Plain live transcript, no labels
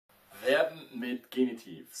Verben mit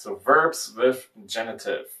Genitiv, so verbs with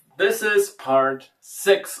genitive. This is part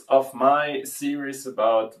 6 of my series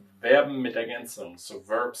about Verben mit Ergänzung, so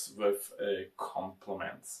verbs with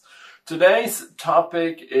complements. Today's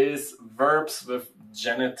topic is verbs with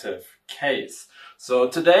genitive case. So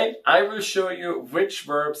today I will show you which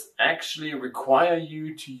verbs actually require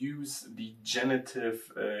you to use the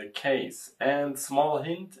genitive case. And small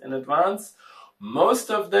hint in advance, most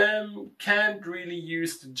of them can't really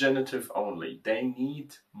use the genitive only. They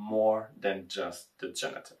need more than just the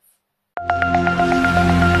genitive.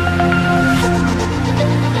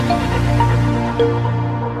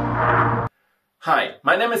 Hi,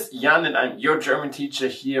 my name is Jan and I'm your German teacher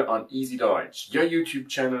here on EasyDeutsch, your YouTube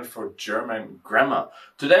channel for German grammar.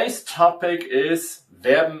 Today's topic is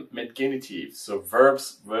Verben mit Genitiv, so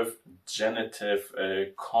verbs with genitive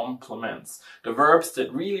complements. The verbs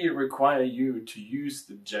that really require you to use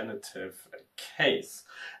the genitive case.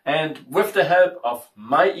 And with the help of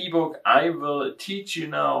my ebook, I will teach you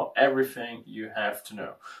now everything you have to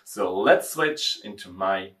know. So let's switch into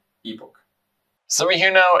my ebook. So we're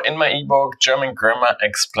here now in my ebook, German Grammar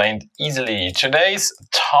Explained Easily. Today's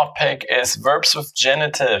topic is verbs with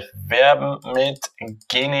genitive, Verben mit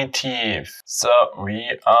Genitiv. So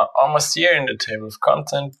we are almost here in the table of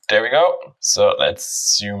content. There we go. So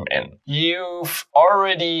let's zoom in. You've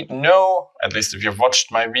already know, at least if you've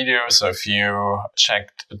watched my videos or if you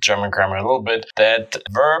checked German grammar a little bit, that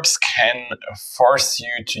verbs can force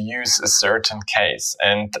you to use a certain case.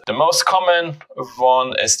 And the most common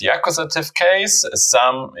one is the accusative case.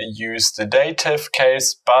 Some use the dative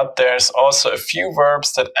case, but there's also a few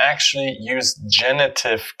verbs that actually use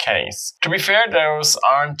genitive case. To be fair, those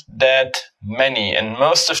aren't that many, and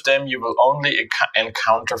most of them you will only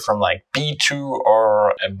encounter from like B2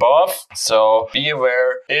 or above. So be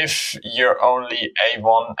aware, if you're only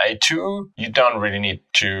A1, A2, you don't really need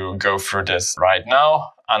to go through this right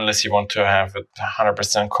now, unless you want to have it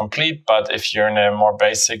 100% complete. But if you're in a more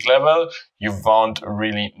basic level, you won't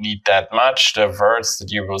really need that much. The words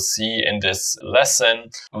that you will see in this lesson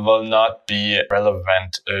will not be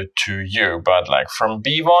relevant to you. But like from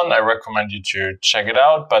B1, I recommend you to check it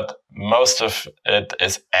out. But most of it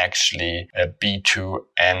is actually a B2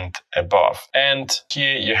 and above. And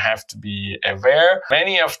here you have to be aware.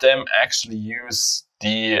 Many of them actually use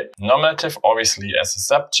the nominative, obviously, as a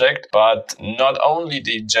subject, but not only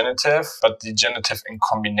the genitive, but the genitive in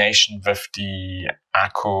combination with the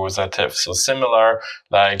accusative. So similar,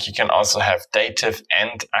 like you can also have dative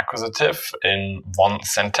and accusative in one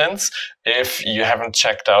sentence. If you haven't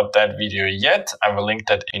checked out that video yet, I will link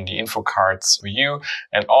that in the info cards for you.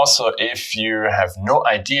 And also, if you have no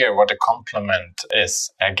idea what a complement is,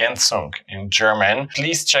 Ergänzung in German,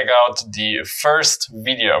 please check out the first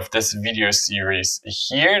video of this video series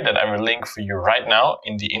here that I will link for you right now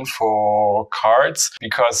in the info cards,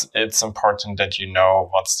 because it's important that you know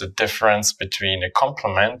what's the difference between a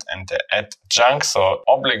complement and the adjunct, so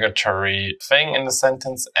obligatory thing in the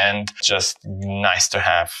sentence and just nice to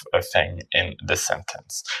have a thing in the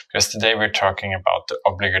sentence. Because today we're talking about the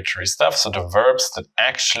obligatory stuff, so the verbs that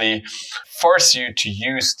actually force you to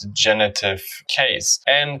use the genitive case.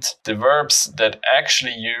 And the verbs that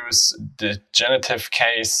actually use the genitive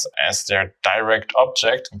case as their direct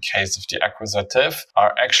object in case of the accusative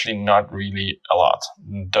are actually not really a lot.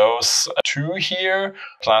 Those two here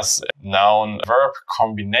plus noun-verb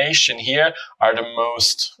combination here are the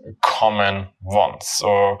most common ones.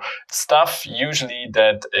 So stuff usually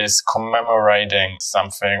that is commemorating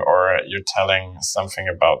something, or you're telling something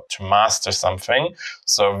about to master something.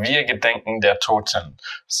 So wir gedenken der Toten.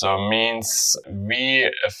 So means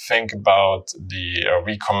we think about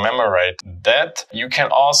we commemorate that. You can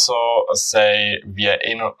also say wir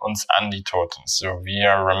erinnern uns an die Toten. So we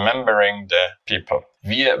are remembering the people.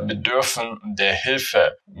 Wir bedürfen der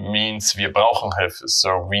Hilfe means wir brauchen Hilfe.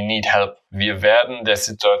 So we need help. Wir werden der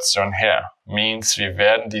Situation Herr means wir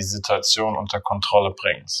werden die Situation unter Kontrolle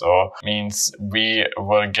bringen. So means we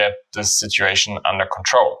will get the situation under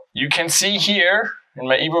control. You can see here in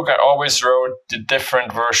my ebook, I always wrote the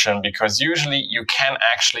different version, because usually you can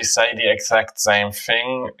actually say the exact same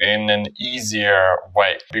thing in an easier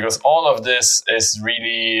way, because all of this is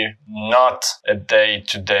really not a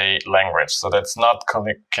day-to-day language. So that's not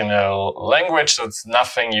colloquial language. So it's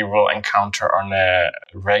nothing you will encounter on a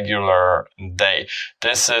regular day.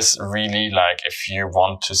 This is really like if you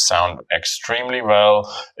want to sound extremely well,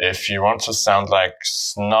 if you want to sound like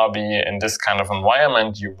snobby in this kind of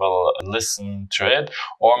environment, you will listen to it. it.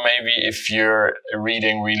 Or maybe if you're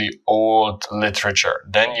reading really old literature,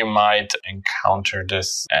 then you might encounter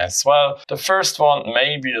this as well. The first one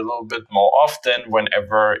maybe a little bit more often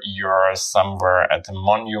whenever you're somewhere at a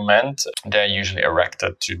monument. They're usually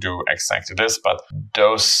erected to do exactly this, but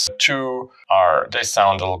those two they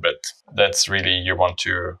sound a little bit. That's really, you want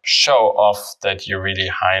to show off that you're really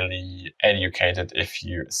highly educated if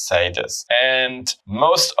you say this. And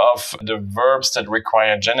most of the verbs that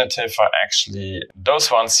require genitive are actually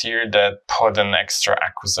those ones here that put an extra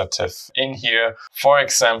accusative in here. For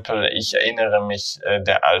example, ich erinnere mich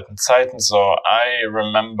der alten Zeiten. So I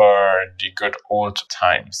remember the good old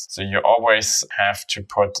times. So you always have to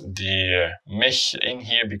put the mich in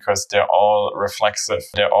here because they're all reflexive.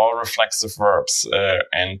 They're all reflexive verbs,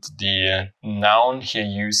 and the noun here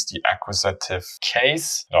use the accusative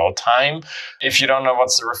case at all time. If you don't know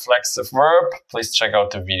what's a reflexive verb, please check out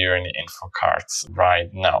the video in the info cards right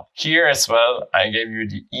now. Here as well, I gave you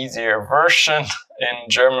the easier version in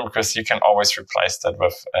German because you can always replace that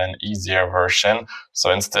with an easier version.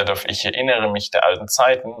 So instead of ich erinnere mich der alten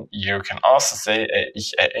Zeiten, you can also say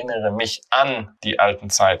ich erinnere mich an die alten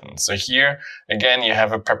Zeiten. So here, again, you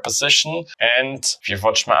have a preposition, and if you've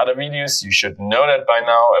watched my other videos, you should know that by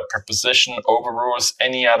now. A preposition overrules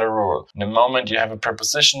any other rule. The moment you have a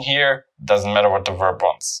preposition here, doesn't matter what the verb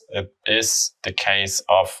wants. It is the case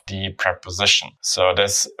of the preposition. So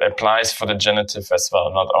this applies for the genitive as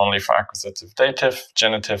well, not only for accusative, dative,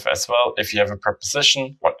 genitive as well. If you have a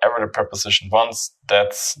preposition, whatever the preposition wants,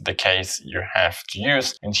 that's the case you have to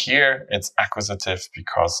use. And here it's accusative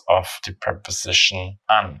because of the preposition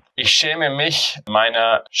an. Ich schäme mich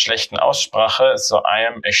meiner schlechten Aussprache, so I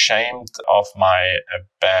am ashamed of my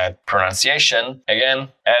bad pronunciation. Again,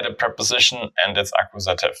 add a preposition and it's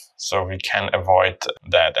accusative. So we can avoid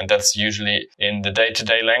that. And that's usually in the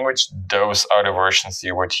day-to-day language. Those are the versions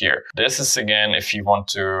you would hear. This is again, if you want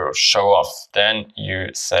to show off, then you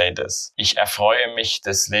say this. Ich erfreue mich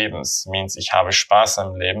des Lebens means ich habe Spaß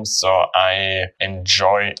am Leben. So I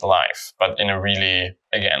enjoy life, but in a really,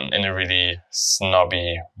 again, in a really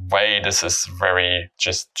snobby way. This is very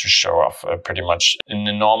just to show off. Pretty much in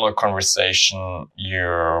a normal conversation,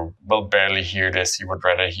 you will barely hear this. You would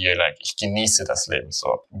rather hear like, ich genieße das Leben.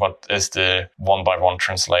 So what is the one-by-one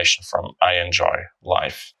translation from I enjoy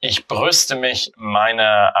life? Ich brüste mich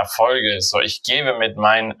meiner Erfolge. So ich gebe mit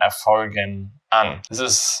meinen Erfolgen an.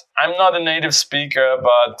 I'm not a native speaker,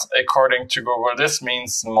 but according to Google, this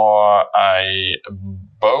means more I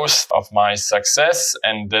boast of my success,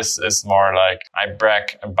 and this is more like I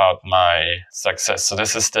brag about my success. So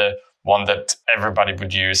this is the one that everybody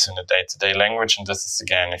would use in the day-to-day language. And this is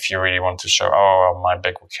again, if you really want to show, oh, my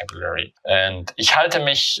big vocabulary. And ich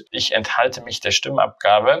enthalte mich der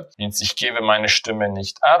Stimmabgabe means ich gebe meine Stimme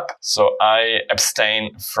nicht ab. So I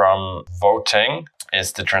abstain from voting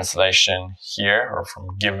is the translation here, or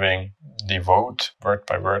from giving the vote word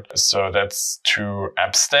by word. So that's to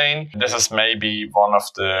abstain. This is maybe one of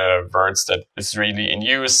the words that is really in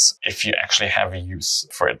use if you actually have a use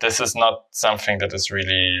for it. This is not something that is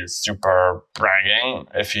really super bragging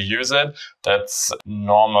if you use it. That's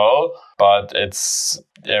normal, but it's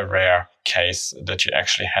a rare case that you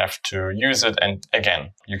actually have to use it. And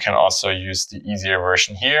again, you can also use the easier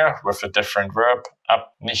version here with a different verb.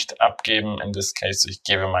 Nicht abgeben in this case. Ich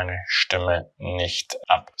gebe meine Stimme nicht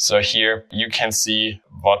ab. So here you can see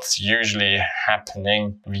what's usually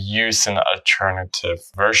happening. We use an alternative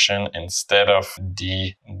version instead of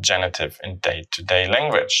the genitive in day-to-day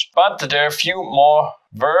language. But there are a few more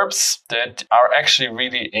verbs that are actually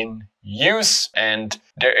really in use, and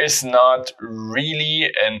there is not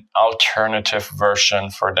really an alternative version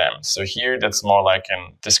for them. So here that's more like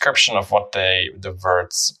a description of what the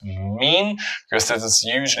words mean, because this is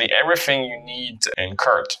usually everything you need in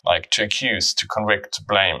Kurt, like to accuse, to convict, to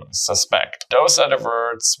blame, suspect. Those are the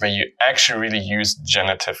words where you actually really use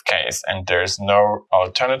genitive case, and there's no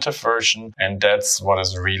alternative version, and that's what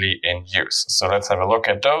is really in use. So let's have a look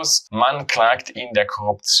at those. Man klagt ihn der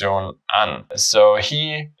Korruption an. So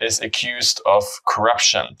he is accused of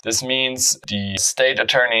corruption. This means the state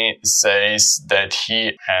attorney says that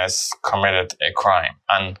he has committed a crime.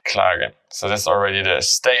 Anklagen. So this already the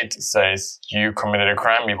state says you committed a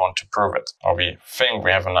crime, we want to prove it. Or we think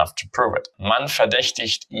we have enough to prove it. Man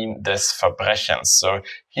verdächtigt ihn des Verbrechens. So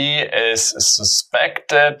he is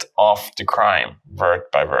suspected of the crime, word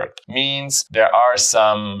by word. Means there are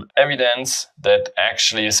some evidence that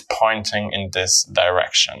actually is pointing in this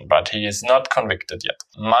direction, but he is not convicted yet.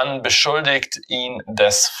 Man beschuldigt ihn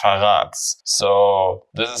des Verrats. So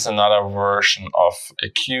this is another version of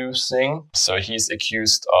accusing. So he's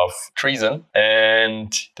accused of treason. reason.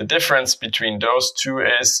 And the difference between those two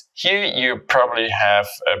is here you probably have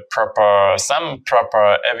some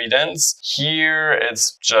proper evidence. Here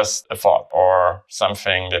it's just a thought or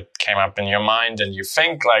something that came up in your mind and you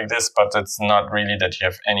think like this, but it's not really that you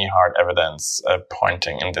have any hard evidence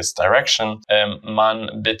pointing in this direction.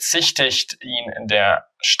 Man bezichtigt ihn der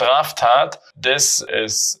Straftat. This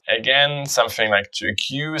is again something like to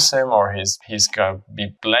accuse him, or he's gonna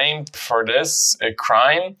be blamed for this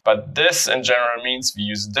crime. But this in general means we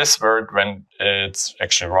use this word when it's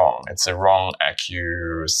actually wrong. It's a wrong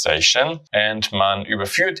accusation. And man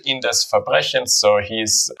überführt ihn des Verbrechens, so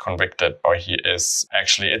he's convicted, or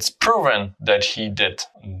it's proven that he did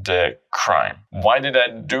the crime. Why did I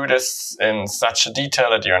do this in such a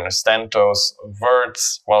detail that you understand those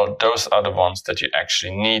words? Well, those are the ones that you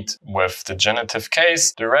actually need with the genitive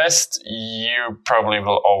case. The rest, you probably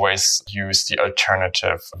will always use the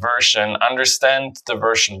alternative version. Understand the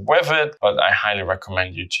version with it, but I highly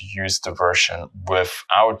recommend you to use the version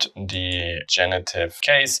without the genitive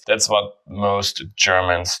case. That's what most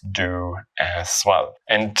Germans do as well.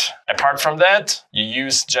 And apart from that, you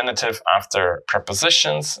use genitive after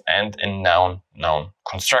prepositions and in noun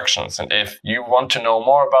constructions. And if you want to know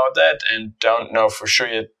more about that and don't know for sure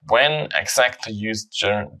yet when exactly use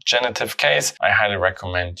genitive case, I highly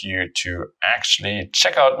recommend you to actually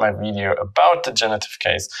check out my video about the genitive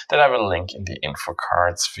case that I will link in the info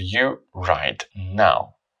cards for you right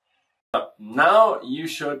now. Now you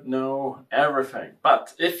should know everything,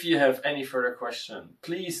 but if you have any further question,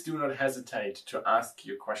 please do not hesitate to ask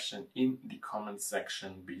your question in the comment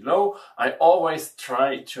section below. I always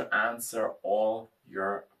try to answer all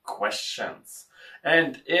your questions.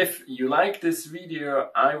 And if you like this video,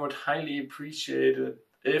 I would highly appreciate it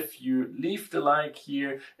if you leave the like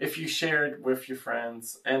here, if you share it with your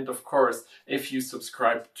friends, and of course, if you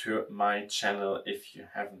subscribe to my channel if you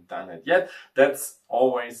haven't done it yet. That's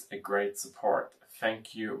always a great support.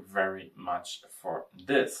 Thank you very much for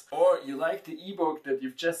this. Or you like the ebook that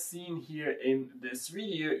you've just seen here in this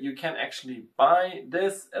video, you can actually buy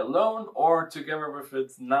this alone or together with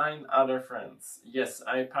its 9 other friends. Yes,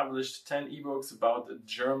 I published 10 ebooks about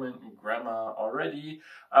German grammar already.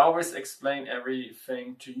 I always explain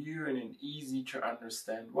everything to you in an easy to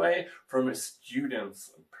understand way from a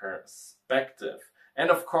student's perspective. And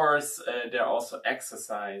of course, there are also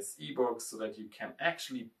exercise ebooks so that you can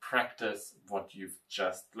actually practice what you've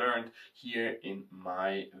just learned here in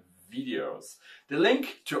my videos. The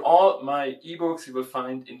link to all my ebooks you will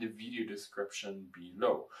find in the video description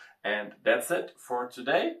below. And that's it for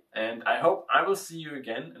today. And I hope I will see you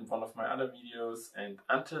again in one of my other videos. And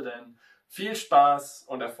until then, viel Spaß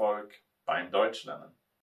und Erfolg beim Deutschlernen.